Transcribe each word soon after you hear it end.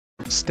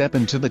Step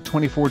into the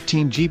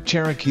 2014 Jeep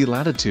Cherokee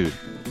Latitude.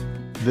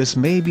 This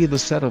may be the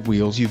set of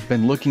wheels you've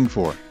been looking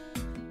for.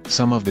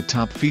 Some of the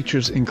top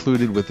features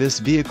included with this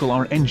vehicle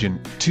are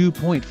engine,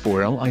 2.4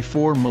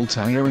 Li4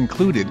 multi-air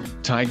included,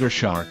 Tiger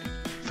Shark,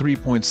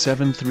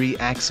 3.73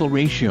 axle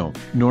ratio,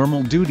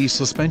 normal duty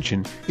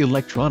suspension,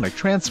 electronic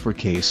transfer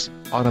case,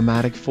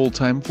 automatic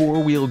full-time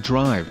four-wheel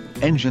drive,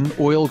 engine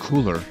oil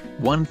cooler,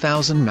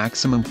 1000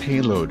 maximum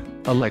payload,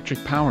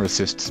 electric power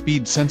assist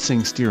speed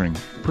sensing steering,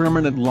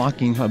 permanent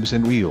locking hubs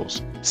and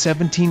wheels,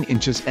 17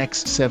 inches x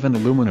 7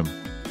 aluminum.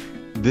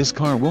 This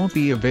car won't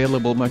be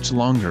available much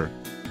longer.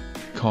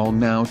 Call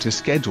now to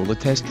schedule a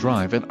test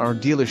drive at our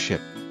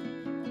dealership.